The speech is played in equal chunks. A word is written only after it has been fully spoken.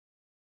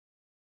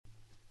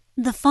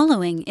The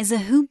following is a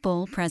Hoop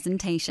Ball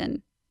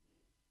presentation.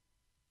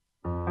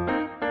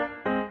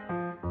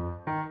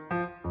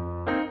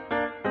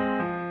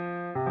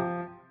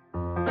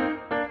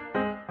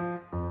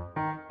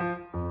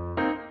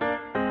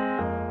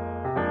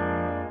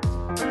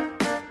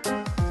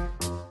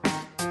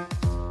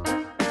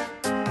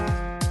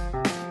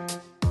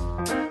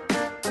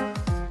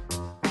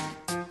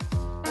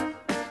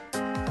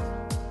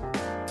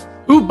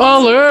 Hoop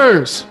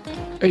Ballers!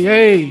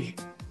 Hey,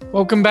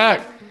 welcome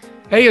back.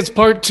 Hey, it's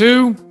part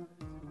 2.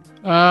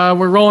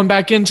 We're rolling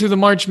back into the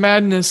March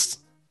Madness,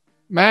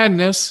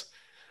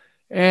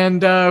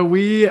 and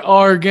we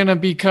are going to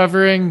be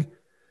covering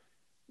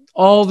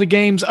all the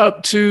games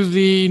up to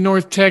the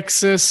North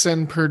Texas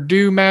and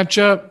Purdue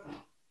matchup.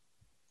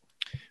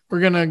 We're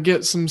going to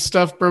get some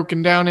stuff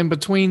broken down in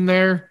between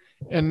there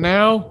and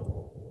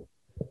now.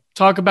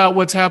 Talk about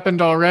what's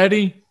happened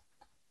already.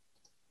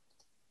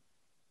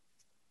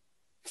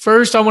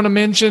 First, I want to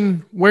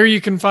mention where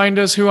you can find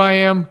us, who I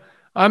am.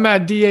 I'm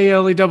at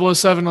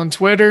DALE007 on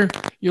Twitter.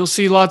 You'll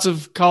see lots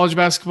of college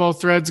basketball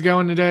threads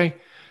going today.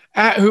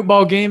 At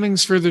Hoopball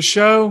Gaming's for the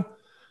show.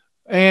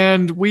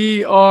 And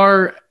we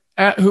are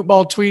at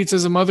Hoopball Tweets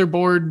as a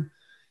motherboard.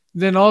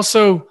 Then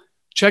also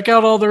check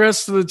out all the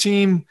rest of the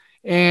team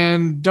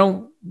and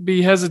don't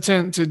be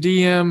hesitant to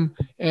DM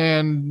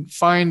and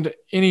find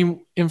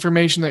any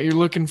information that you're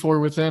looking for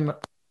within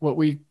what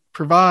we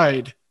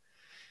provide.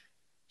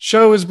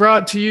 Show is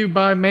brought to you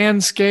by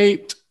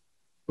Manscaped,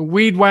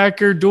 Weed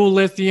Whacker, dual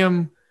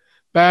lithium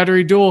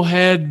battery, dual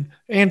head,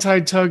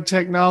 anti-tug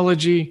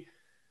technology,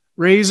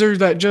 razor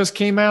that just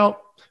came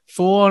out,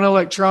 full on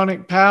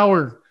electronic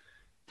power,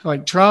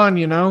 like Tron,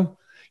 you know.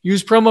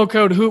 Use promo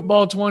code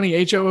HoopBall20,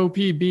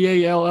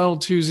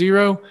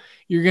 HOOPBALL20.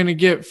 You're going to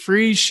get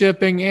free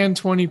shipping and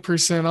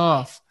 20%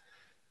 off.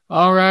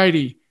 All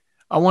righty.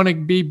 I want to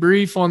be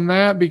brief on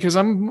that because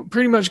I'm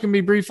pretty much going to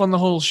be brief on the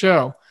whole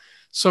show.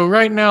 So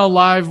right now,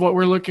 live, what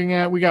we're looking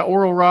at, we got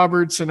Oral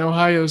Roberts and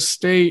Ohio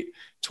State,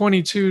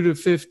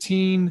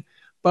 22-15,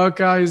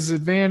 Buckeyes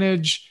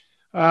advantage.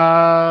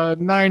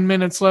 9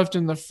 minutes left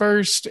in the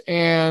first,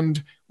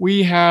 and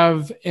we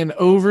have an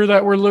over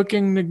that we're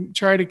looking to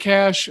try to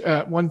cash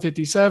at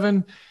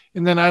 157.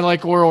 And then I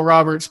like Oral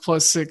Roberts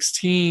plus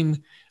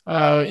 16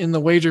 in the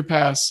wager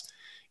pass.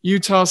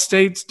 Utah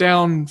State's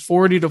down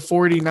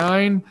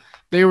 40-49.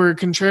 They were a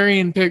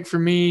contrarian pick for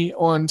me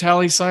on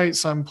Tally Site,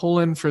 so I'm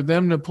pulling for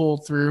them to pull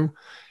through.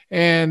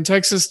 And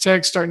Texas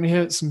Tech starting to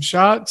hit some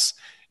shots.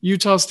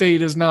 Utah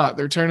State is not.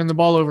 They're turning the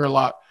ball over a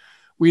lot.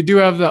 We do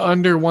have the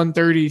under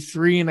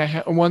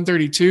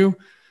 132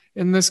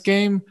 in this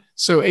game.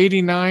 So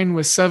 89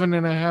 with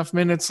 7.5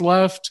 minutes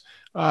left.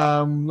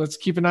 Let's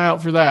keep an eye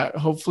out for that.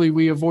 Hopefully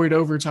we avoid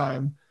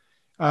overtime.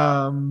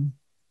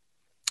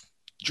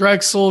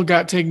 Drexel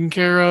got taken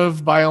care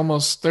of by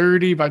almost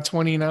 30, by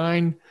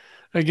 29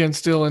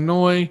 against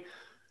Illinois.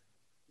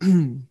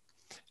 And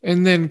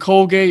then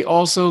Colgate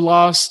also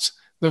lost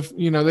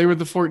they were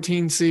the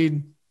 14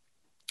 seed,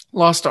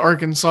 lost to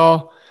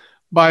Arkansas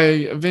by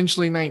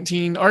eventually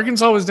 19.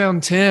 Arkansas was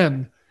down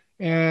 10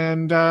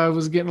 and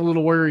was getting a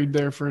little worried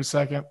there for a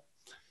second.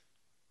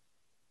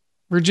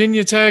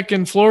 Virginia Tech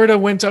and Florida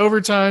went to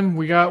overtime.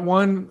 We got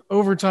one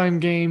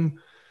overtime game.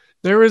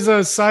 There was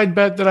a side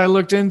bet that I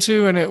looked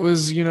into, and it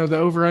was, the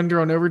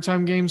over-under on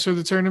overtime games for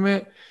the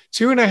tournament.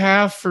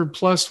 2.5 for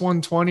plus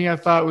 120 I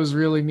thought was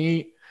really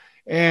neat,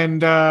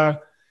 and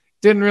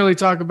didn't really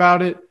talk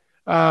about it,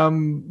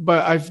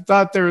 but I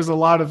thought there was a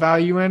lot of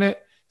value in it.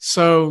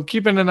 So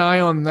keeping an eye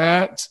on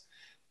that.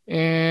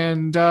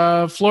 And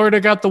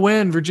Florida got the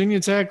win. Virginia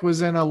Tech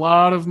was in a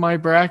lot of my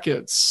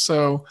brackets.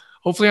 So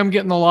hopefully I'm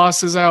getting the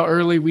losses out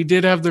early. We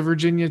did have the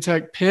Virginia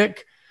Tech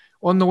pick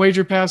on the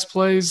wager pass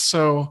plays,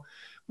 so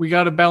we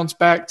got to bounce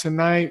back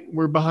tonight.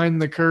 We're behind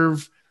the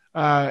curve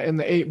in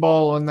the 8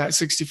 ball on that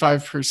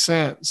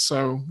 65%.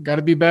 So got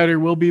to be better.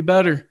 We'll be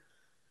better.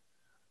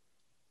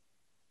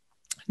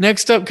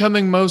 Next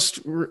upcoming most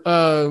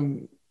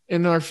in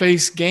our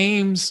face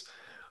games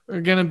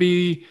are going to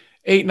be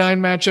 8-9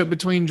 matchup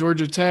between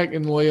Georgia Tech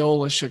and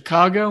Loyola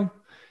Chicago.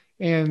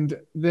 And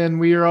then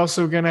we are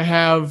also going to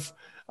have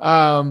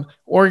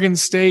Oregon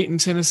State and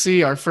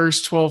Tennessee, our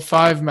first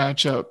 12-5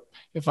 matchup,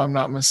 if I'm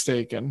not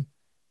mistaken.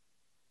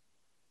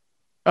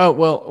 Oh,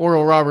 well,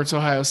 Oral Roberts,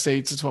 Ohio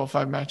State's a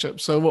 12-5 matchup.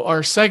 So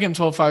our second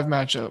 12-5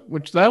 matchup,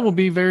 which that will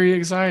be very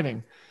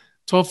exciting.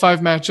 12-5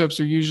 matchups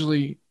are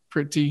usually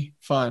pretty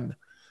fun.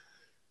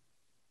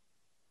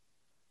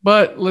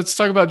 But let's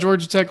talk about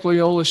Georgia Tech,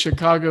 Loyola,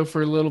 Chicago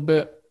for a little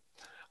bit.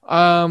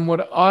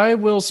 What I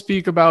will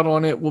speak about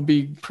on it will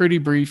be pretty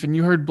brief. And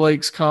you heard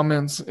Blake's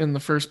comments in the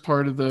first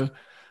part of the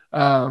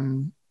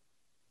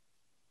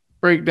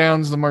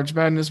breakdowns, the March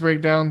Madness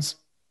breakdowns.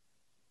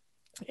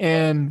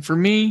 And for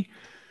me,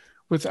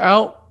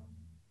 without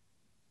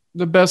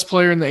the best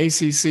player in the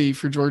ACC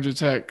for Georgia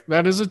Tech,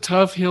 that is a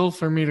tough hill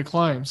for me to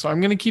climb. So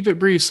I'm going to keep it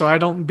brief so I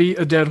don't beat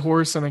a dead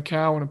horse and a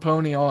cow and a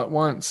pony all at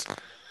once,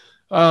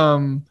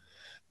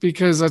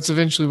 because that's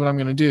eventually what I'm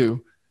going to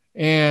do.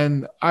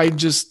 And I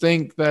just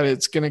think that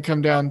it's going to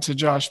come down to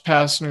Josh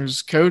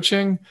Pastner's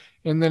coaching.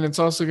 And then it's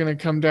also going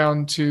to come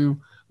down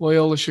to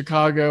Loyola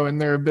Chicago and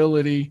their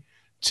ability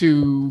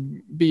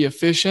to be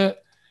efficient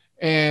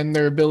and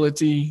their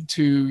ability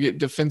to get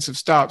defensive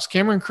stops.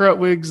 Cameron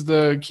Krutwig's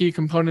the key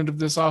component of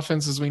this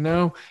offense, as we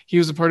know. He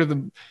was a part of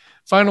the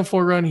Final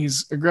Four run.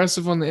 He's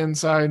aggressive on the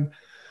inside.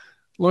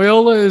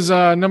 Loyola is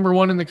number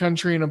one in the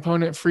country in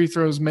opponent free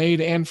throws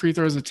made and free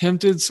throws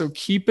attempted. So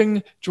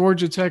keeping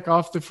Georgia Tech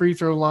off the free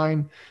throw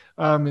line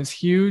is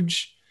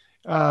huge.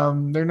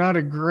 They're not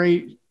a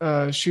great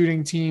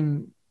shooting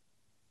team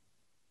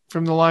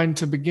from the line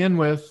to begin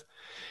with.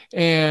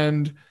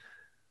 And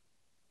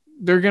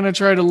they're going to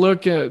try to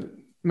look at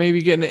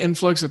maybe getting an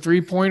influx of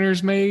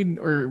three-pointers made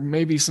or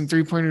maybe some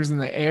three-pointers in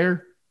the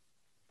air.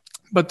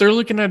 But they're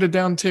looking at a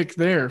downtick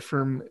there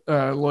from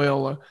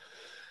Loyola.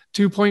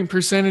 2-point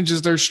percentage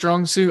is their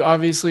strong suit,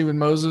 obviously, with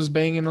Moses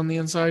banging on the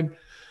inside.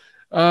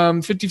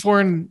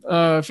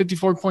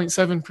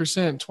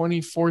 54.7%,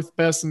 24th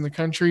best in the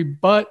country.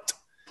 But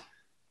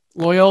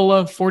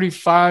Loyola,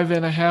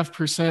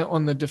 45.5%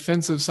 on the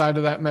defensive side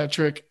of that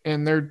metric,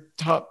 and they're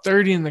top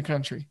 30 in the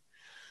country.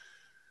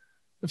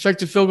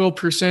 Effective field goal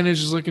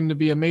percentage is looking to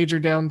be a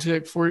major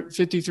downtick,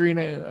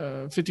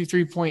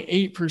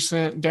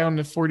 53.8% down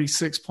to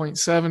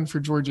 46.7% for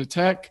Georgia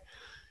Tech.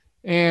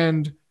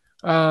 And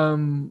a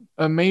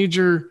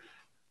major,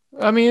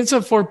 it's a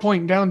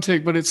 4-point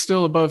downtick, but it's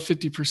still above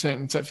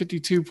 50%. It's at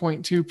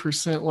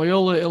 52.2%.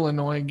 Loyola,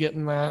 Illinois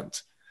getting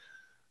that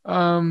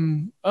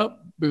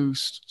up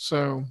boost.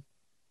 So,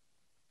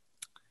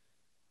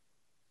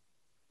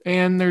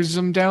 and there's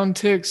some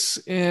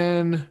downticks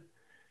in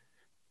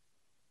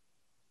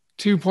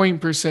 2-point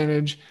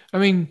percentage.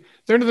 They're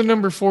the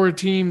number 4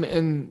 team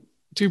in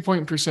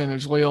 2-point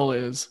percentage. Loyola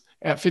is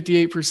at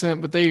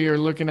 58%, but they are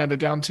looking at a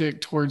downtick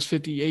towards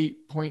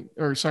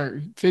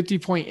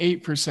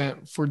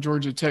 50.8% for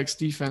Georgia Tech's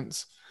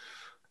defense.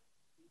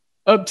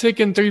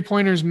 Uptick in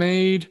 3-pointers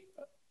made.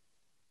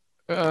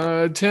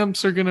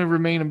 Attempts are going to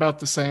remain about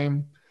the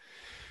same.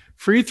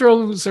 Free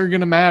throws are going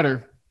to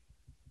matter.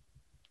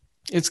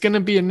 It's going to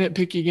be a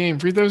nitpicky game.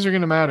 Free throws are going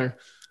to matter.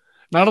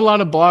 Not a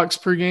lot of blocks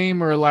per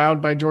game are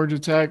allowed by Georgia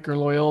Tech or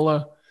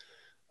Loyola.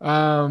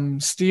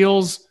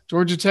 Steals,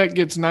 Georgia Tech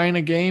gets 9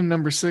 a game,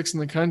 number 6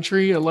 in the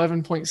country,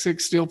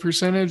 11.6 steal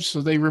percentage.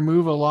 So they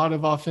remove a lot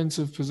of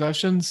offensive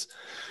possessions.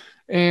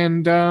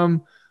 And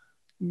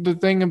the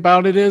thing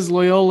about it is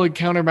Loyola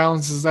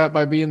counterbalances that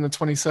by being the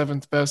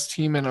 27th best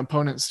team in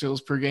opponent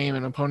steals per game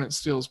and opponent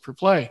steals per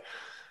play.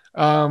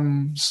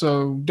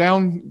 So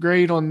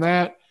downgrade on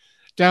that.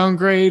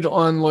 Downgrade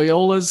on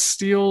Loyola's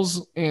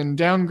steals and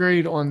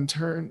downgrade on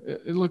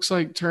it looks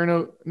like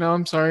an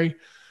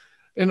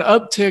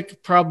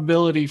uptick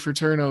probability for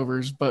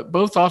turnovers, but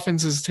both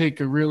offenses take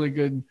a really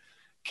good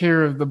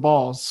care of the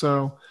ball.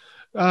 So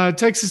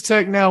Texas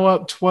Tech now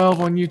up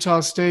 12 on Utah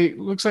State.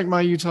 Looks like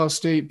my Utah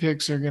State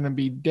picks are going to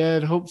be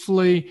dead.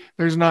 Hopefully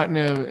there's not an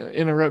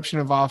interruption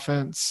of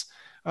offense.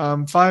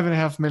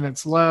 5.5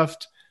 minutes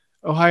left.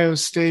 Ohio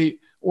State,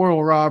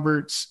 Oral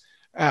Roberts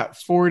at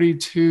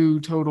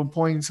 42 total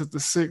points at the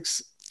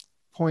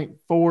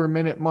 6.4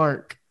 minute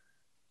mark.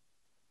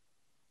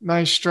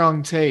 Nice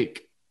strong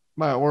take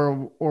by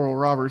Oral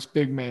Roberts,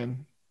 big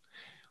man.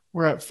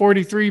 We're at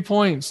 43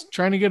 points,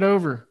 trying to get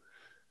over.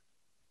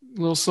 A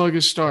little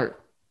sluggish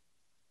start.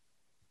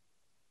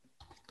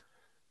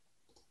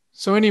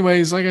 So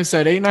anyways, like I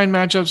said, 8-9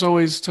 matchups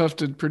always tough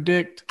to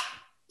predict.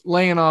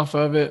 Laying off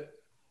of it.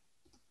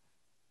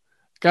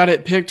 Got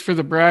it picked for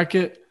the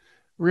bracket.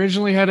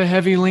 Originally had a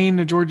heavy lean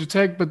to Georgia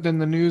Tech, but then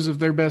the news of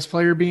their best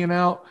player being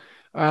out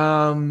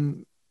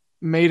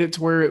made it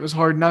to where it was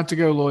hard not to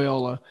go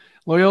Loyola.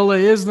 Loyola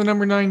is the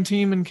number 9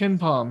 team in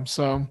KenPom,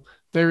 so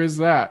there is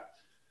that.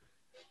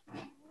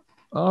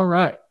 All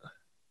right.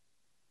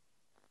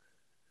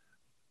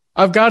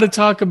 I've got to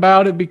talk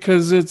about it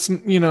because it's,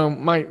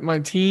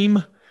 my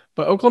team,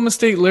 but Oklahoma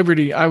State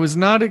Liberty, I was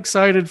not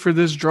excited for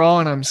this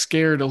draw and I'm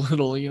scared a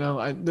little,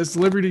 this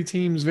Liberty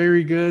team's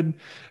very good.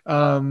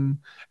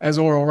 As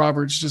Oral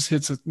Roberts just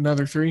hits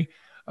another 3.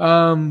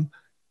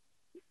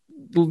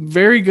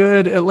 Very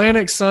good.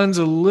 Atlantic Sun's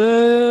a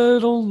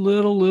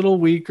little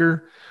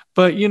weaker,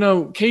 but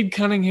Cade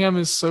Cunningham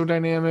is so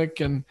dynamic,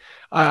 and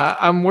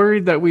I'm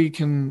worried that we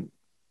can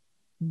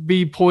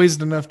be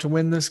poised enough to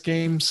win this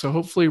game. So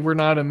hopefully we're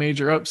not a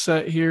major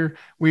upset here.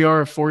 We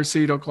are a 4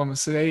 seed, Oklahoma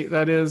State,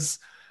 that is.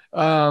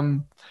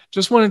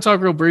 Just want to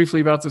talk real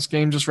briefly about this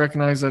game. Just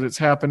recognize that it's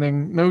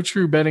happening. No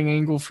true betting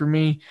angle for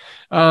me.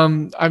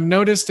 I've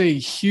noticed a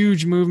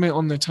huge movement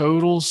on the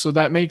total, so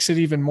that makes it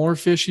even more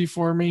fishy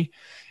for me.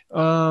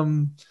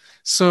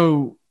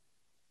 So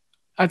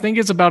I think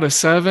it's about a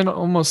 7,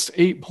 almost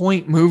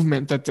 8-point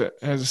movement that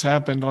has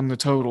happened on the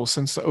total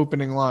since the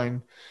opening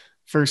line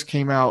first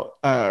came out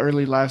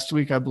early last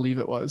week, I believe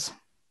it was.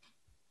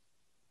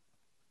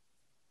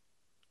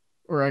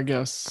 Or I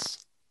guess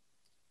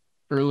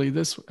early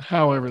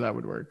however that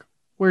would work,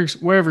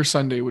 wherever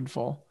Sunday would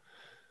fall.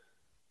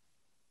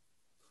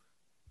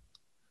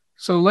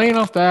 So laying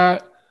off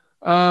that,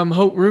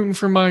 Rooting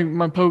for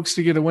my Pokes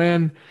to get a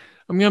win.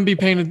 I'm going to be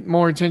paying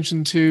more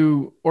attention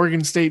to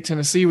Oregon State,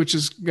 Tennessee, which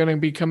is going to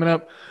be coming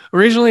up.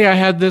 Originally, I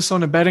had this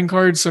on a betting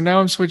card, so now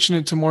I'm switching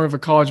it to more of a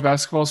college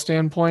basketball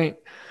standpoint.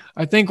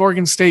 I think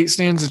Oregon State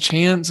stands a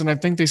chance, and I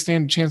think they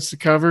stand a chance to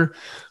cover.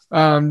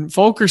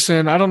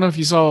 Fulkerson, I don't know if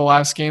you saw the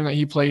last game that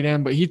he played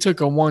in, but he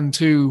took a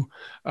 1-2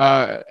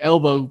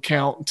 elbow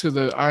count to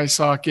the eye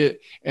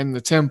socket and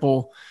the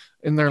temple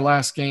in their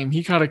last game.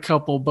 He caught a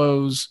couple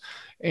bows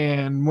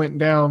and went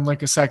down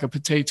like a sack of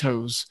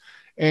potatoes.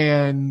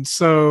 And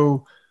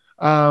so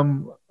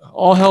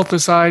all health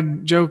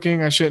aside,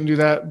 joking, I shouldn't do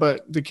that,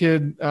 but the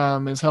kid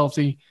is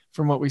healthy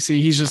from what we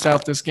see. He's just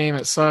out this game.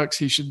 It sucks.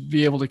 He should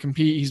be able to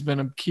compete. He's been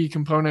a key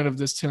component of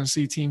this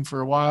Tennessee team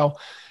for a while,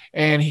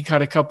 and he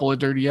caught a couple of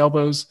dirty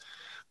elbows.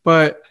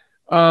 But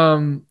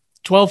 12-5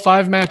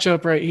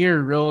 matchup right here,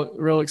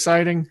 real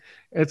exciting.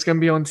 It's going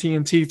to be on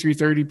TNT,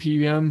 3:30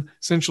 p.m.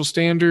 Central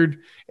Standard,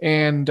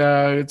 and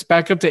it's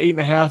back up to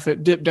 8.5.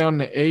 It dipped down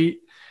to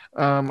 8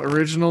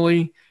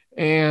 originally,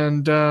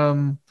 and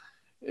the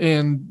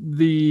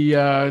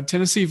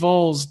Tennessee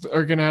Vols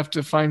are going to have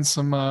to find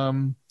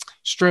some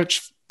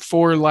stretch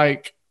for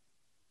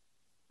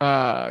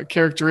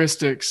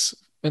characteristics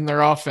in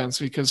their offense,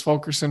 because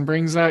Fulkerson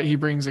brings that. He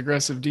brings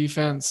aggressive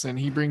defense and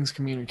he brings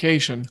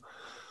communication.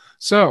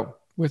 So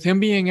with him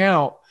being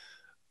out,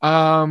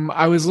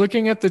 I was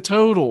looking at the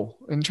total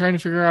and trying to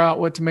figure out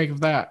what to make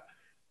of that.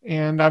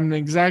 And I'm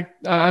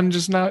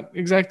just not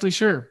exactly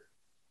sure.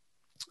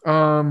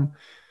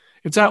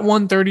 It's at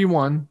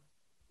 131.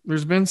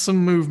 There's been some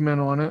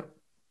movement on it.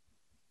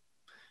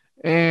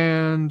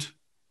 And,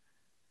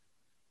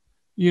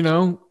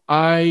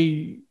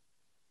 I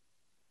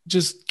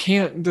just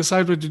can't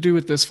decide what to do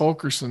with this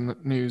Fulkerson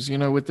news,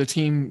 with the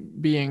team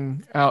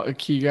being out a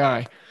key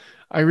guy.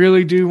 I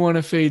really do want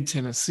to fade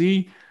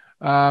Tennessee.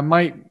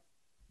 Might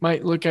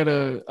look at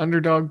a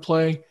underdog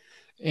play.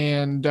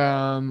 And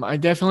I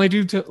definitely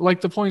do like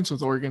the points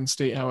with Oregon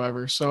State,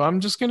 however. So I'm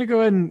just going to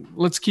go ahead and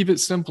let's keep it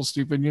simple,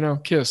 stupid,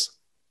 kiss.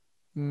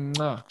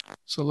 So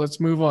let's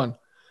move on.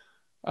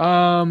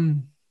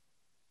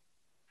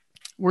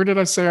 Where did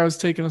I say I was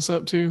taking us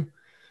up to?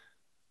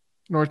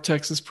 North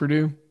Texas,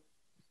 Purdue.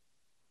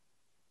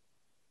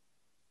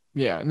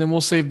 Yeah, and then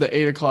we'll save the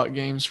 8 o'clock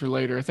games for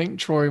later. I think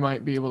Troy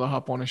might be able to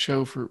hop on a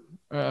show for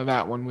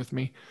that one with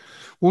me.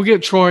 We'll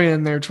get Troy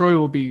in there. Troy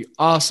will be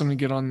awesome to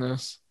get on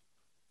this,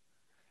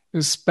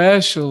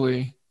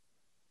 especially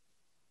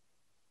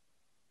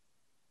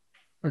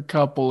a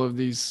couple of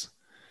these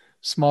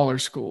smaller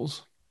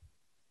schools.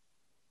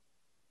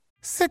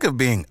 Sick of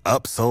being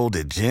upsold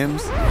at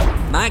gyms?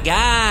 My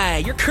guy,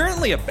 you're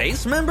currently a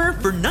base member?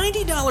 For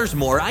 $90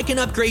 more, I can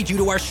upgrade you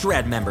to our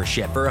Shred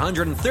membership. For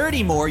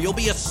 $130 more, you'll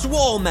be a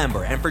Swole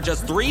member. And for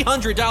just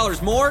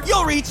 $300 more,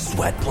 you'll reach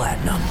Sweat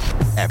Platinum.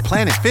 At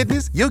Planet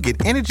Fitness, you'll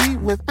get energy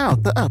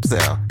without the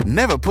upsell.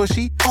 Never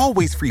pushy,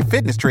 always free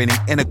fitness training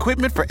and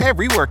equipment for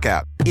every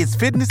workout. It's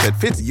fitness that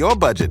fits your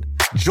budget.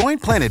 Join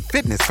Planet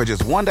Fitness for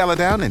just $1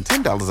 down and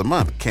 $10 a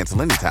month.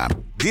 Cancel anytime.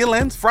 Deal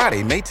ends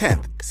Friday, May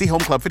 10th. See Home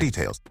Club for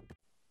details.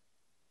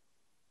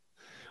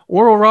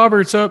 Oral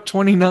Roberts up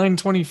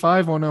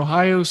 29-25 on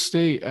Ohio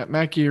State at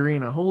Mackey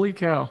Arena. Holy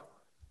cow.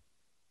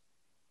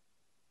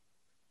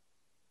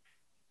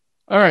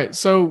 All right,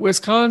 so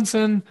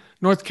Wisconsin,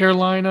 North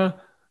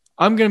Carolina.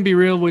 I'm going to be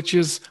real, which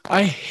is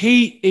I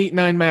hate 8-9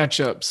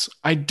 matchups.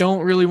 I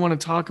don't really want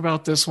to talk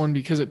about this one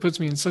because it puts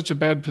me in such a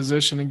bad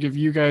position and give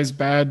you guys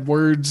bad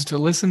words to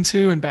listen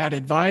to and bad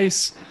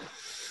advice.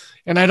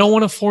 And I don't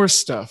want to force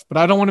stuff, but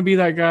I don't want to be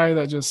that guy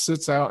that just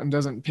sits out and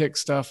doesn't pick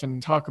stuff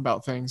and talk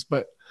about things.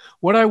 But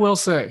what I will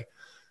say,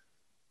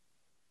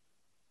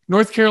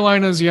 North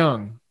Carolina's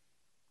young.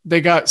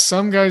 They got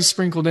some guys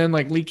sprinkled in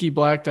like Leaky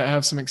Black that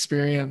have some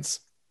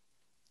experience,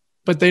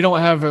 but they don't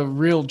have a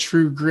real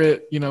true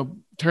grit,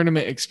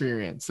 tournament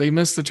experience. They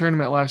missed the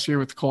tournament last year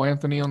with Cole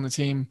Anthony on the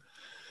team.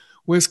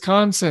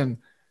 Wisconsin,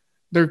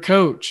 their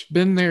coach,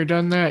 been there,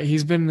 done that.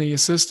 He's been the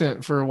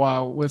assistant for a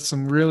while with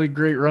some really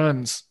great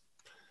runs.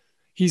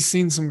 He's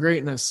seen some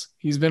greatness.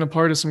 He's been a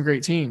part of some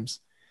great teams.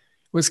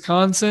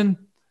 Wisconsin,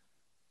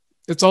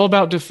 it's all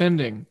about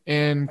defending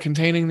and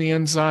containing the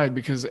inside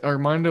because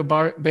Armando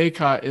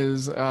Bacot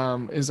is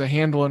a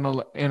handle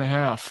and a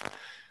half.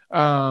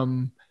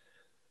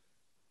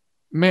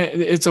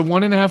 It's a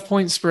 1.5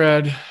 point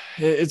spread.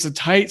 It's a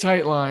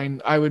tight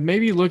line. I would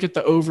maybe look at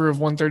the over of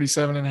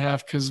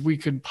 137.5 because we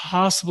could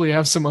possibly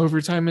have some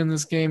overtime in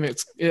this game.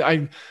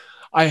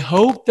 I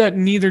hope that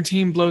neither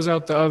team blows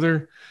out the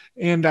other,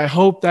 and I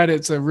hope that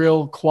it's a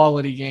real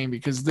quality game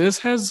because this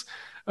has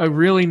a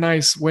really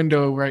nice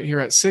window right here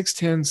at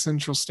 6:10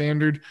 Central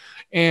Standard,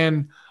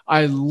 and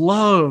I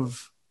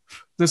love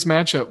this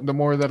matchup the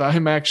more that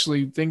I'm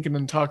actually thinking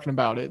and talking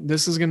about it.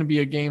 This is going to be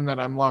a game that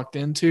I'm locked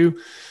into.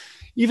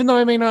 Even though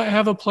I may not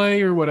have a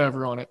play or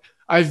whatever on it,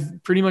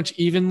 I've pretty much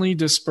evenly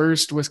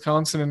dispersed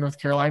Wisconsin and North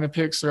Carolina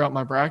picks throughout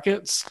my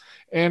brackets,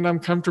 and I'm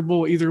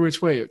comfortable either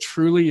which way. It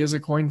truly is a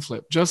coin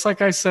flip. Just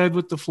like I said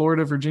with the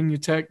Florida-Virginia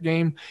Tech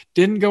game,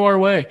 didn't go our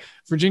way.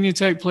 Virginia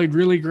Tech played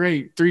really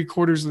great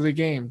 3/4 of the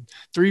game,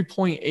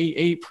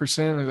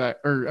 3.88% of that,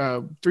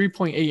 or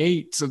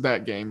 3.88 of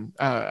that game.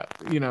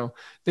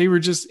 They were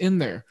just in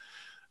there.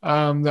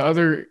 The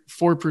other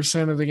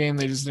 4% of the game,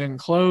 they just didn't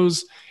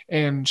close.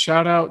 And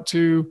shout out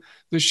to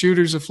the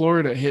shooters of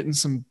Florida hitting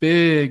some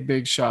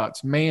big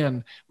shots,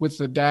 man, with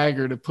the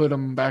dagger to put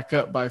them back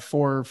up by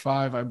 4 or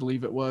 5, I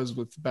believe it was,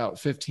 with about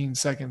 15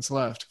 seconds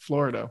left.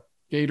 Florida,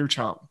 Gator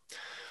Chomp.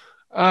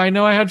 I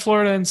know I had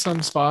Florida in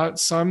some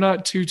spots, so I'm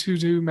not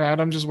too mad.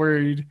 I'm just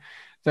worried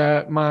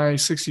that my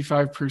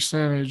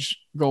 65%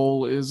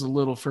 goal is a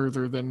little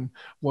further than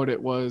what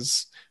it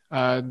was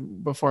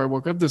before I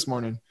woke up this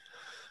morning.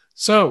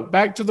 So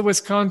back to the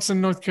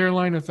Wisconsin, North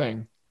Carolina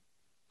thing.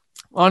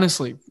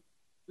 Honestly,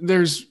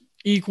 there's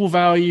equal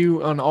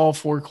value on all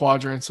 4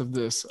 quadrants of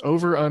this.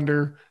 Over,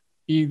 under,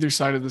 either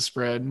side of the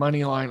spread,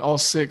 money line, all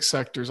 6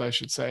 sectors, I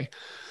should say.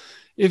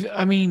 If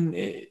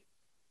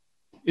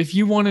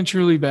you want to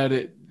truly bet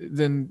it,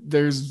 then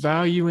there's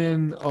value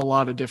in a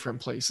lot of different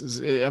places.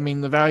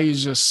 The value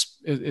is just,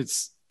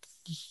 it's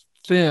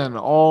thin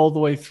all the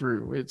way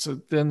through. It's a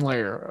thin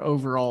layer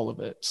over all of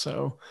it.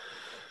 So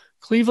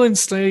Cleveland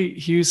State,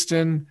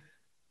 Houston,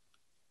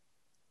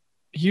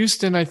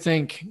 I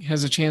think,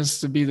 has a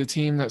chance to be the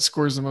team that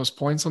scores the most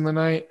points on the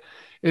night.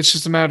 It's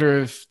just a matter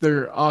of if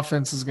their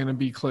offense is going to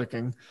be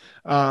clicking,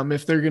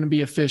 if they're going to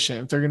be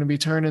efficient, if they're going to be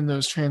turning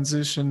those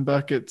transition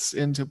buckets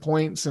into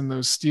points and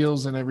those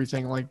steals and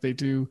everything like they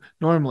do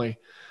normally.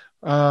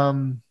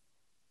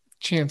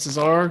 Chances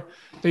are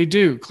they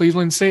do.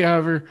 Cleveland State,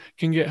 however,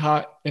 can get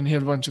hot and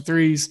hit a bunch of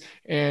threes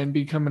and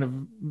become a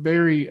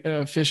very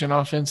efficient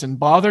offense and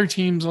bother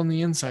teams on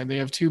the inside. They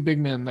have 2 big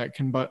men that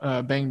can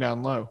bang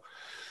down low.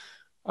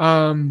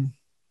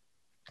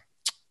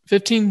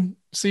 15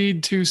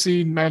 seed, 2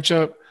 seed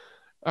matchup.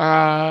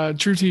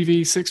 True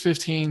TV,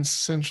 6:15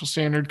 Central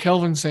Standard.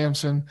 Kelvin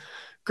Sampson,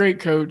 great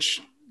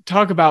coach.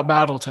 Talk about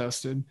battle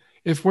tested.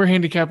 If we're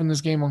handicapping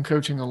this game on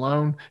coaching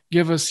alone,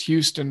 give us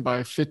Houston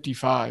by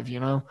 55,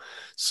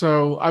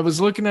 So I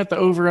was looking at the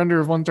over-under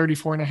of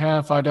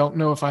 134.5. I don't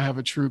know if I have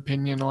a true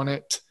opinion on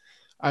it.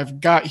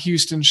 I've got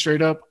Houston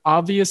straight up,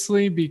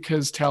 obviously,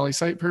 because tally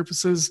site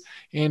purposes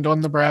and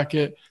on the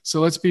bracket. So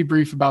let's be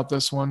brief about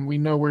this one. We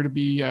know where to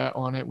be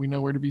on it. We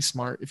know where to be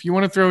smart. If you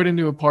want to throw it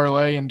into a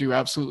parlay and do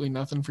absolutely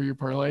nothing for your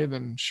parlay,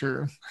 then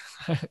sure.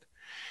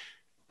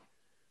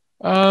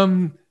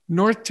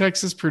 North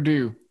Texas,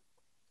 Purdue.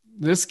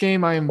 This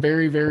game I am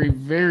very, very,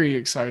 very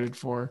excited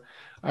for.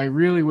 I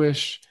really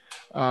wish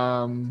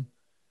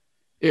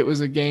it was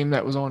a game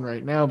that was on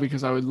right now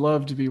because I would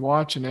love to be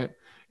watching it.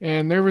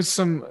 And there was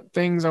some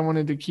things I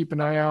wanted to keep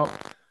an eye out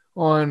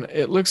on.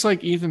 It looks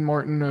like Ethan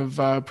Morton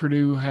of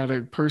Purdue had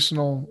a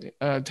personal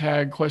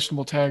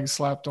questionable tag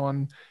slapped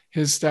on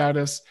his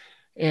status.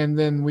 And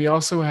then we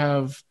also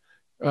have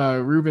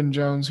Reuben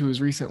Jones, who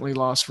was recently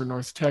lost for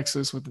North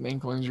Texas with an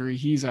ankle injury.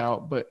 He's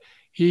out, but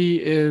he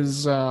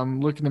is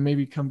looking to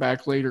maybe come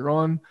back later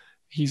on.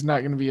 He's not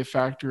going to be a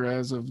factor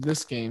as of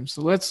this game.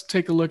 So let's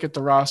take a look at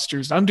the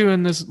rosters. I'm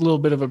doing this little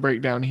bit of a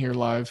breakdown here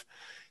live,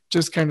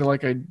 just kind of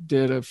like I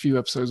did a few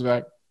episodes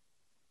back.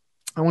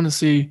 I want to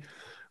see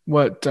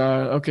what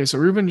so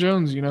Reuben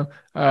Jones,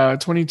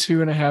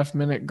 22.5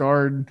 minute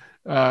guard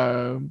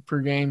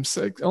per game,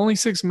 only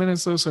 6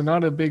 minutes though, so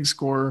not a big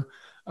scorer.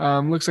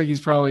 Looks like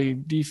he's probably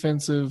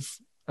defensive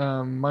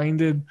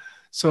minded,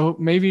 so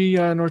maybe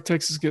North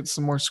Texas gets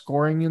some more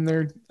scoring in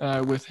there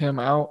with him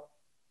out.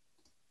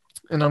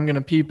 And I'm going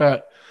to peep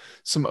at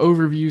some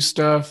overview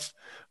stuff.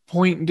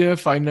 Point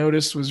diff I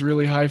noticed was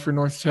really high for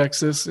North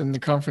Texas in the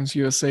Conference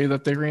USA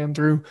that they ran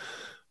through.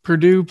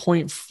 Purdue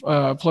plus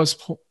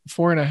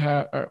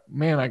 4.5.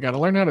 Man, I got to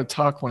learn how to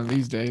talk one of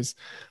these days.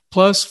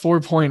 Plus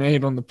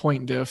 4.8 on the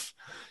point diff.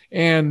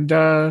 And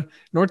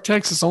North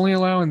Texas only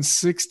allowing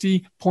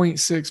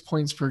 60.6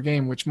 points per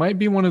game, which might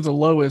be one of the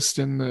lowest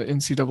in the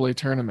NCAA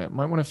tournament.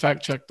 Might want to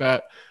fact check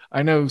that.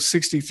 I know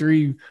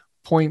 63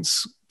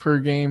 points per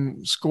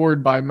game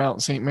scored by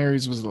Mount St.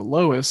 Mary's was the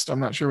lowest. I'm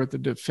not sure what the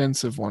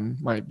defensive one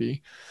might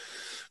be.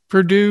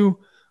 Purdue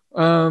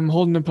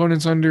holding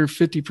opponents under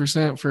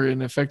 50% for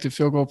an effective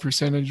field goal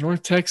percentage.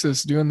 North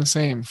Texas doing the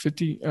same,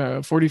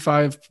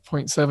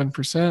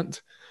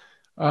 45.7%.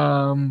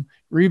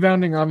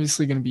 Rebounding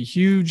obviously going to be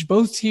huge.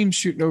 Both teams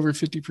shooting over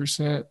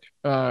 50%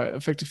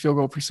 effective field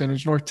goal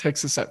percentage. North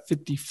Texas at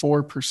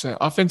 54%.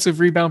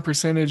 Offensive rebound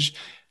percentage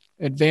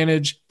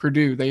advantage,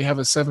 Purdue. They have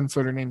a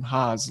 7-footer named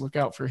Haas. Look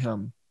out for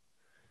him.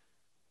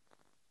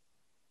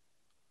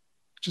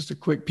 Just a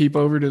quick peep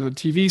over to the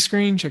TV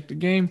screen, check the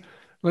game.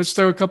 Let's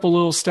throw a couple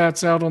little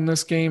stats out on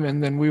this game,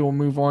 and then we will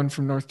move on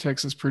from North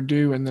Texas,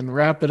 Purdue, and then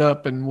wrap it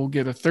up, and we'll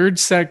get a third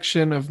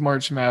section of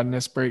March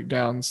Madness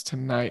breakdowns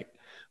tonight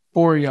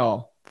for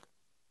y'all.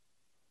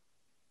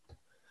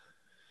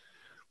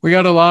 We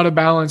got a lot of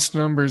balanced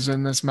numbers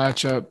in this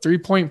matchup.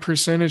 3-point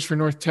percentage for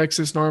North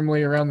Texas,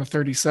 normally around the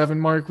 37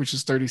 mark, which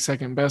is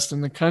 32nd best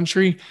in the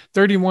country.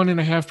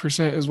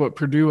 31.5% is what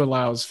Purdue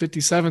allows,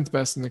 57th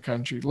best in the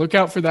country. Look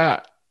out for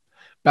that.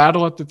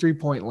 Battle at the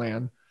 3-point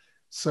land.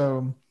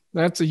 So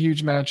that's a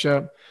huge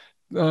matchup.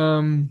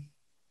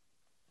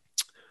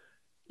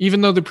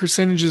 Even though the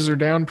percentages are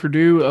down,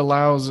 Purdue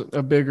allows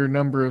a bigger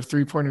number of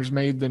 3-pointers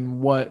made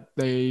than what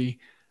they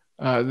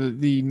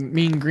the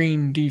Mean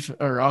Green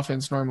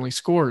offense normally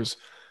scores.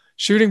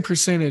 Shooting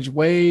percentage,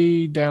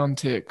 way down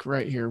tick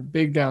right here.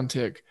 Big down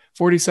tick.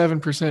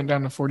 47%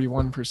 down to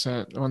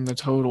 41% on the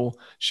total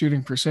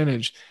shooting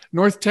percentage.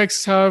 North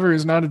Texas, however,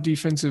 is not a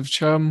defensive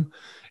chum,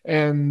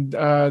 and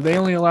they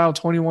only allow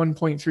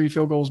 21.3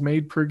 field goals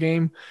made per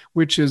game,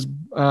 which is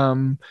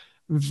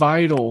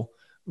vital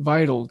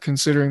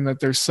considering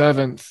that they're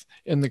 7th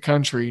in the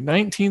country,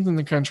 19th in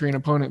the country in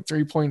opponent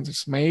 3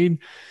 points made.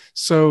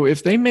 So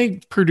if they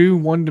make Purdue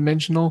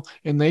one-dimensional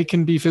and they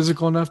can be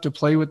physical enough to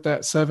play with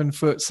that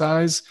 7-foot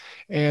size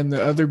and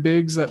the other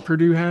bigs that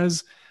Purdue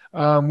has,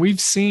 we've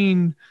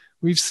seen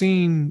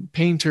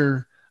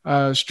Painter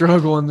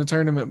struggle in the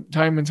tournament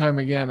time and time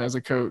again as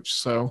a coach.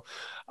 So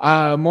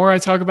more I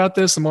talk about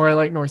this, the more I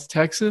like North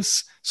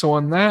Texas. So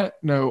on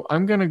that note,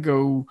 I'm going to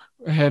go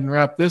ahead and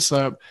wrap this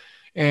up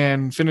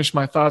and finish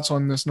my thoughts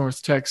on this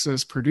North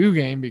Texas Purdue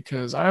game,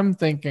 because I'm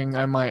thinking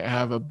I might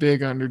have a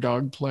big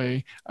underdog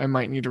play I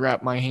might need to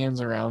wrap my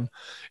hands around.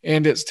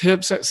 And it's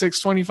tips at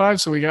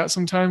 625, so we got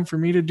some time for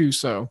me to do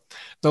so.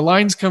 The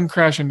lines come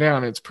crashing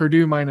down. It's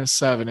Purdue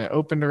 -7. It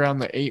opened around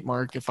the 8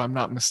 mark, if I'm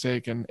not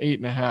mistaken,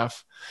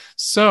 8.5.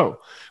 So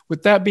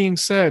with that being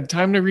said,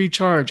 time to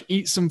recharge,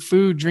 eat some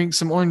food, drink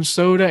some orange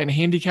soda, and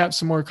handicap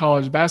some more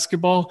college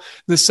basketball.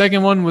 The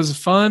second one was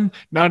fun,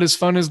 not as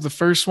fun as the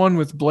first one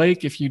with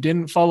Blake. If you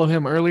didn't follow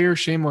him earlier,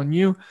 shame on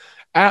you.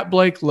 At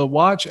Blake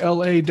Lawatch,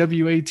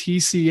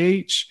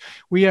 Lawatch.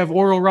 We have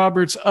Oral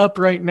Roberts up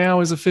right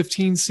now as a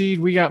 15 seed.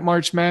 We got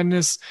March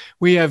Madness.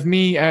 We have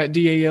me at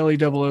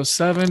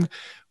DALE007.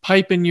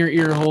 Pipe in your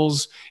ear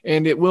holes,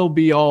 and it will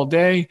be all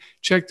day.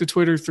 Check the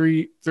Twitter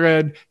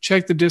thread.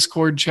 Check the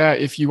Discord chat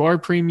if you are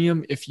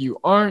premium. If you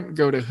aren't,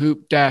 go to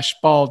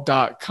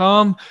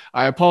hoop-ball.com.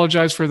 I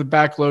apologize for the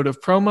backload of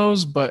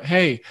promos, but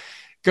hey,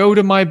 go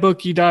to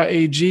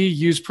mybookie.ag,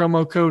 use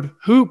promo code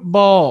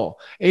HOOPBALL,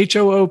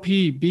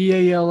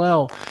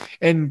 HOOPBALL,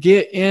 and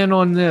get in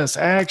on this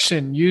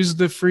action. Use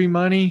the free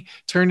money,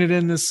 turn it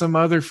into some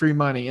other free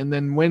money, and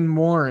then win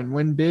more and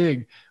win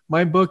big.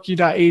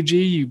 mybookie.ag,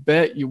 you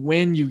bet, you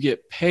win, you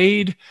get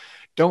paid.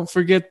 Don't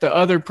forget the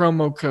other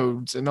promo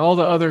codes and all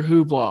the other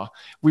hoopla.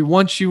 We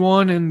want you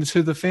on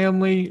into the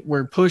family.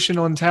 We're pushing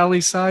on Tally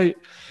site.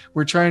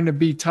 We're trying to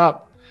be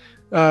top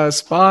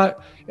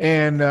spot,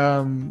 and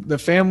the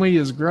family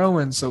is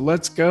growing. So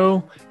let's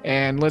go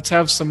and let's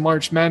have some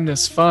March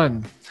Madness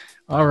fun.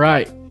 All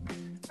right.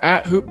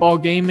 At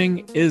Hoopball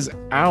Gaming is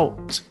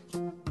out.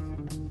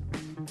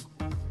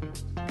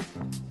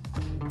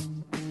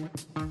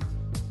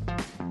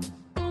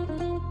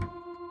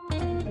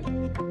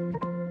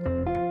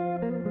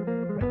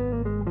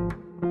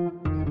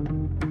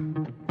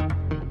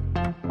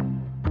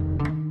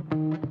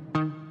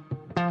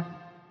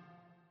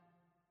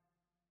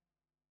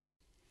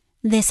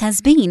 This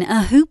has been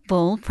a Hoop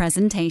Ball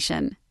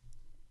presentation.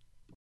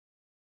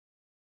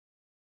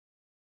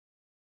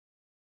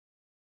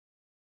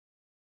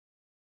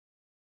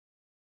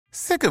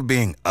 Sick of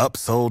being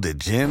upsold at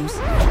gyms?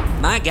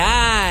 My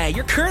guy,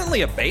 you're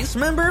currently a base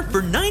member?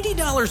 For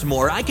 $90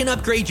 more, I can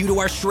upgrade you to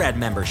our Shred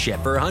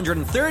membership. For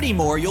 $130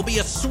 more, you'll be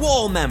a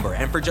Swole member.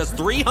 And for just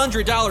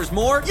 $300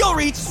 more, you'll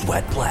reach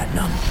Sweat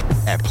Platinum.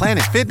 At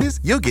Planet Fitness,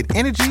 you'll get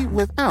energy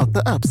without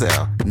the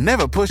upsell.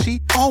 Never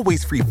pushy,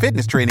 always free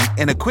fitness training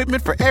and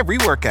equipment for every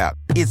workout.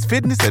 It's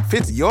fitness that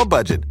fits your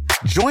budget.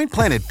 Join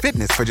Planet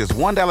Fitness for just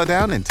 $1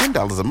 down and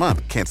 $10 a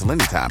month. Cancel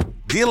anytime.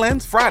 Deal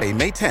ends Friday,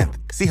 May 10th.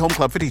 See Home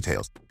Club for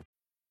details.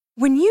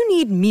 When you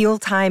need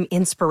mealtime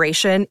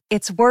inspiration,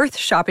 it's worth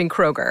shopping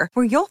Kroger,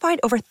 where you'll find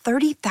over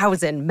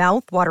 30,000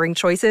 mouth-watering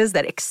choices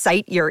that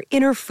excite your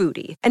inner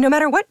foodie. And no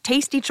matter what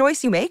tasty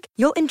choice you make,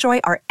 you'll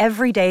enjoy our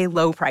everyday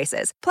low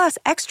prices, plus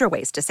extra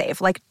ways to save,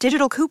 like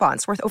digital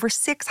coupons worth over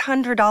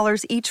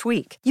 $600 each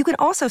week. You can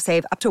also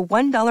save up to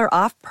 $1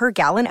 off per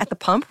gallon at the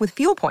pump with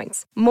fuel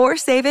points. More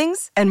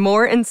savings and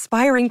more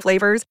inspiring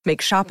flavors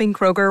make shopping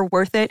Kroger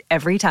worth it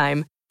every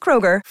time.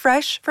 Kroger,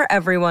 fresh for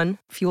everyone.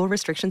 Fuel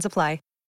restrictions apply.